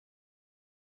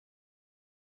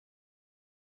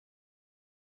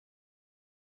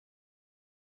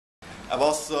I'm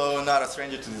also not a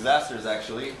stranger to disasters,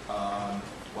 actually.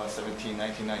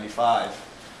 1995,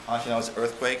 Akinobu's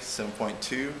earthquake,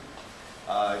 7.2.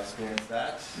 I experienced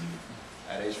that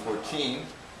at age 14.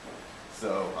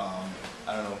 So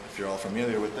I don't know if you're all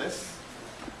familiar with this,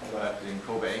 but in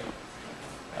Kobe,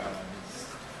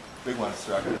 big one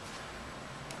struck.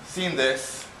 Seeing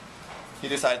this, he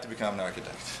decided to become an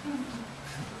architect.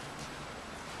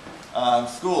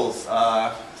 Schools.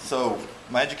 So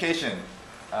my education,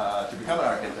 to become an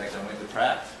architect, I went to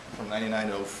Pratt from 99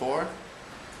 to 04.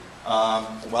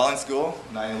 While in school,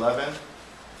 9/11,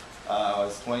 I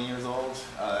was 20 years old.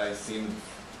 I seen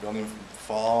the building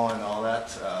fall and all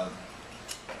that.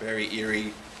 Very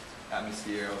eerie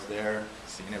atmosphere. I was there,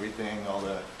 seeing everything, all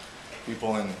the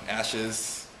people in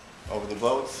ashes over the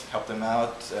boats, helped them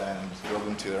out and drove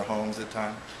them to their homes at the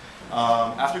time.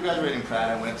 After graduating Pratt,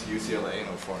 I went to UCLA in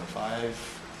 04 and 05,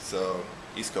 so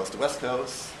East Coast to West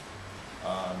Coast.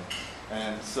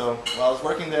 And so while I was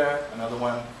working there, another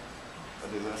one, a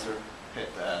disaster hit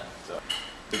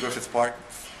the Griffith Park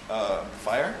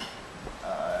fire.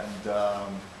 That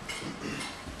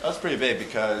was pretty big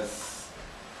because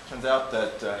it turns out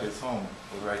that his home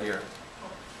was right here.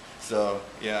 So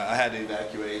yeah, I had to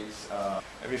evacuate.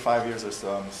 Every 5 years or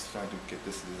so, I'm just trying to get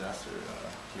this disaster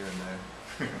here and there.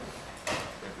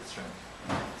 Get this trend.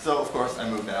 So of course, I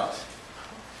moved out.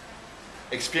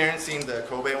 Experiencing the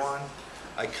Kobe one,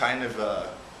 I kind of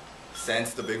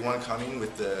sensed the big one coming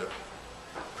with the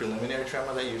preliminary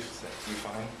tremor that you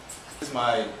find. This is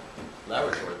my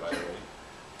laboratory, by the way.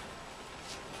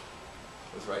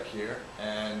 It was right here,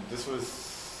 and this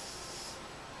was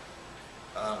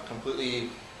completely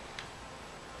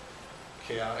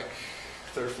chaotic.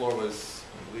 Third floor was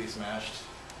completely smashed.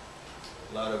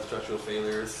 A lot of structural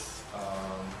failures.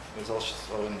 It was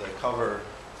also in the cover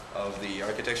of the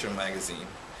architecture magazine.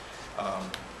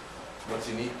 What's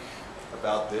unique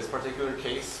about this particular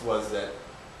case was that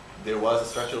there was a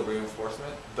structural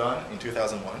reinforcement done in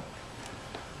 2001,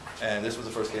 and this was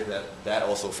the first case that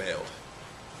also failed.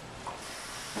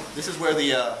 This is where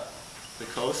the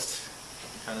coast,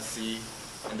 you kind of see,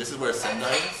 and this is where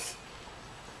Sendai is.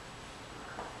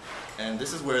 And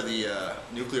this is where the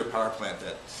nuclear power plant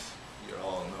that you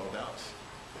all know about.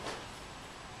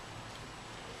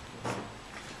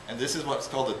 And this is what's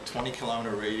called the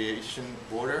 20-kilometer radiation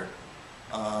border.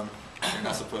 You're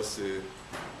not supposed to,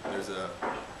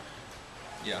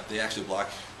 they actually block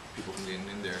people from getting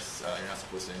in there. You're not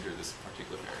supposed to enter this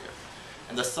particular area.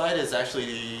 And the site is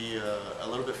actually a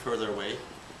little bit further away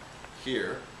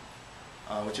here,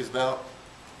 which is about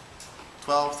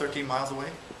 12, 13 miles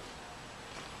away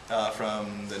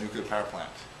from the nuclear power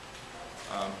plant.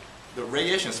 The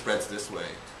radiation spreads this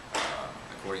way,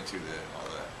 according to all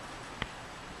the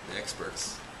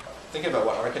experts. Thinking about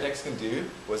what architects can do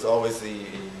was always the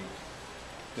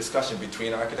discussion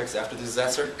between architects after the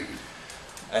disaster.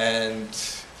 And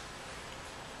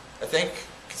I think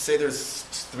you could say there's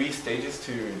 3 stages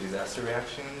to disaster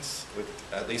reactions,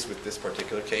 at least with this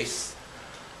particular case.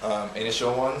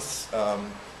 Initial ones,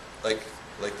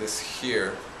 like this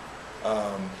here,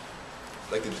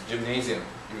 like the gymnasium.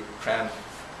 You cram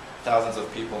thousands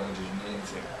of people into the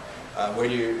gymnasium,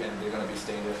 and they're going to be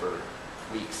staying there for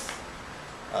weeks.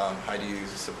 How do you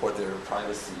support their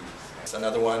privacy?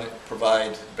 Another one,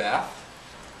 provide bath.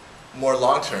 More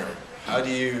long term, how do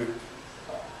you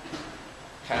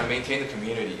kind of maintain the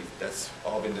community that's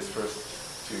all been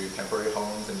dispersed to temporary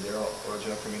homes and their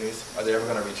original communities? Are they ever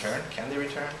going to return? Can they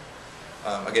return?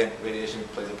 Again, radiation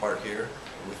plays a part here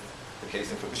with the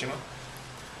case in Fukushima.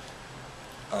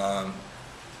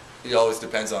 It always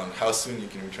depends on how soon you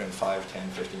can return 5, 10,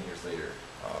 15 years later.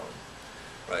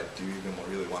 Right? Do you even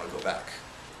really want to go back?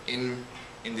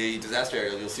 In the disaster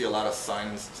area, you'll see a lot of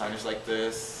signage like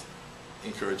this,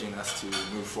 encouraging us to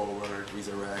move forward,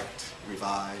 resurrect,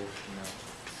 revive.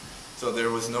 So there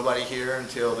was nobody here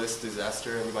until this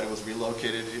disaster. Everybody was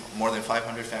relocated. More than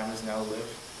 500 families now live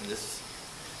in this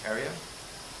area.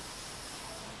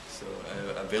 So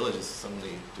a village has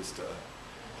suddenly just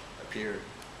appeared.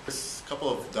 There's a couple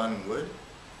of done in wood,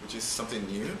 which is something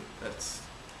new that's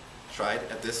tried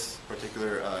at this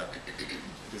particular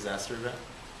disaster event.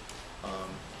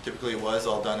 Typically it was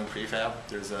all done in prefab.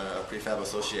 There's a prefab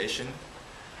association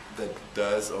that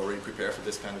does already prepare for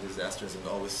this kind of disasters and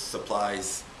always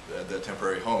supplies the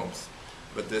temporary homes.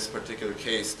 But this particular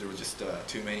case, there were just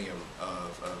too many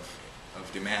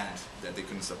of demand that they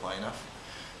couldn't supply enough.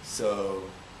 So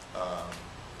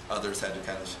others had to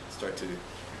kind of start to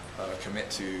commit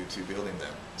to building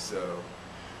them. So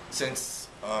since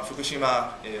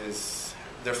Fukushima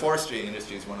their forestry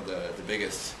industry is one of the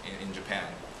biggest in Japan.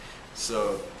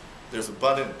 So there's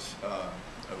abundant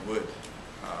wood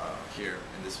here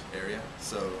in this area.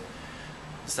 So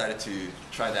decided to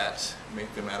try that,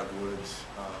 make them out of wood,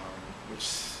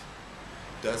 which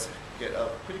does get a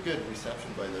pretty good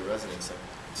reception by the residents.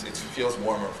 It feels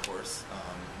warmer, of course.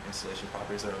 Insulation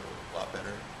properties are a lot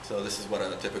better. So this is what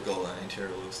a typical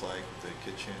interior looks like with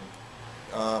the kitchen.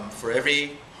 For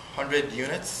every 100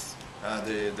 units,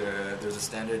 there's a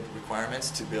standard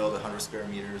requirements to build 100 square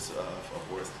meters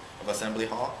of assembly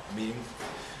hall, meeting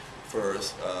for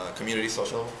community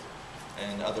social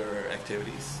and other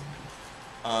activities.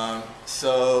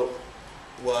 So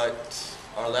what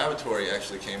our laboratory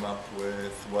actually came up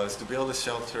with was to build a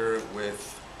shelter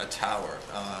with a tower.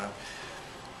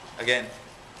 Again,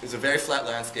 it's a very flat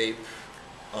landscape.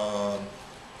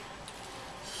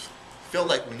 Felt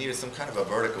like we needed some kind of a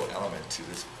vertical element to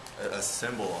this, a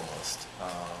symbol almost.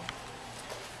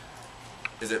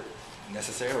 Is it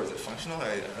necessary or is it functional?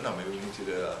 I don't know, maybe we need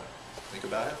to think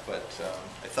about it, but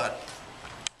I thought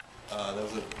that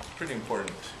was pretty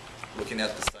important, looking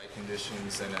at the site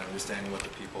conditions and understanding what the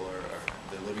people are,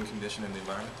 the living condition and the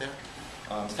environment there.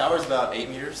 The tower is about 8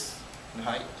 meters in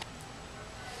height.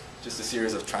 Just a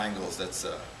series of triangles that's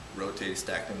rotated,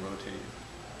 stacked and rotated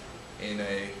in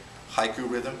a haiku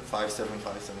rhythm,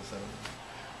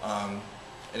 5-7-5-7-7.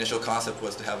 Initial concept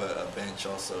was to have a bench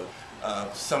also.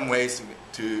 Some ways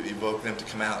to evoke them to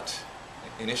come out,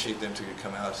 initiate them to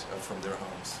come out from their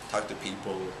homes, talk to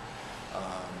people.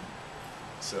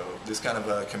 So this kind of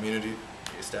a community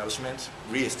re-establishment,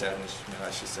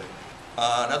 I should say.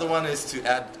 Another one is to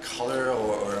add color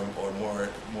or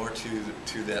more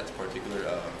to that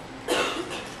particular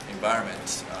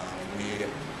environment. We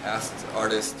asked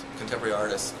contemporary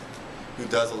artists, who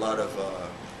does a lot of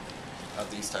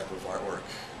these type of artwork,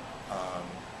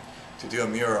 to do a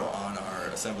mural on our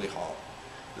assembly hall.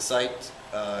 The site,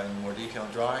 in more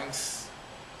detailed drawings,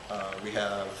 we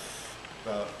have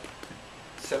about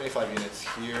 75 units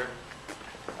here.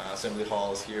 Assembly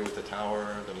hall is here with the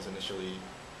tower that was initially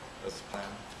the plan.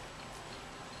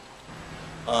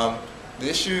 The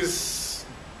issues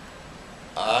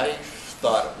I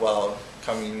thought while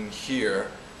coming here,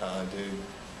 did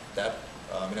that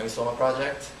Minamisoma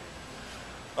project,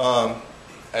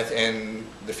 and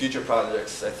the future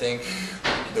projects I think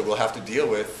that we'll have to deal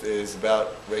with is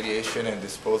about radiation and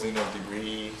disposing of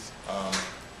debris,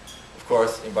 of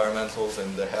course environmentals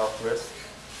and the health risk,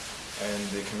 and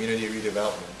the community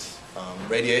redevelopment.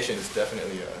 Radiation is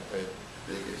definitely a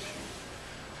big issue.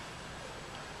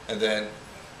 And then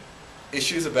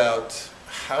issues about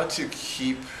how to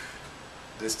keep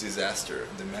this disaster,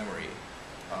 the memory,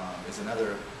 is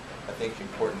another, I think,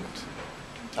 important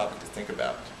topic to think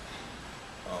about.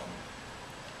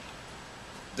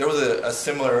 There was a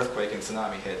similar earthquake and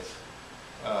tsunami hit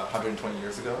 120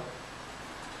 years ago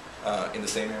in the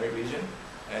same area region,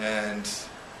 and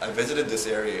I visited this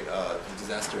area, the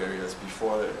disaster areas,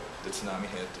 before the tsunami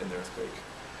hit and the earthquake,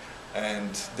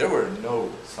 and there were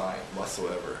no sign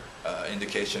whatsoever,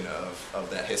 indication of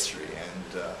that history.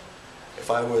 And if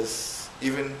I was,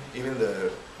 even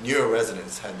the newer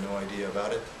residents had no idea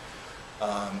about it,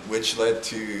 which led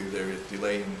to their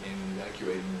delay in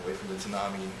evacuating away from the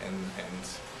tsunami and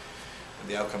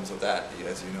the outcomes of that,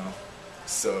 as you know.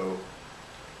 So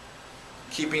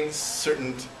keeping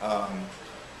certain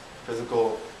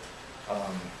physical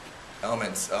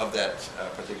elements of that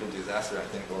particular disaster, I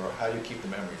think, or how you keep the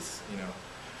memories. You know,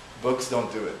 books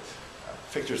don't do it,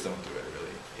 pictures don't do it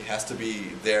really. It has to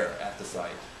be there at the site.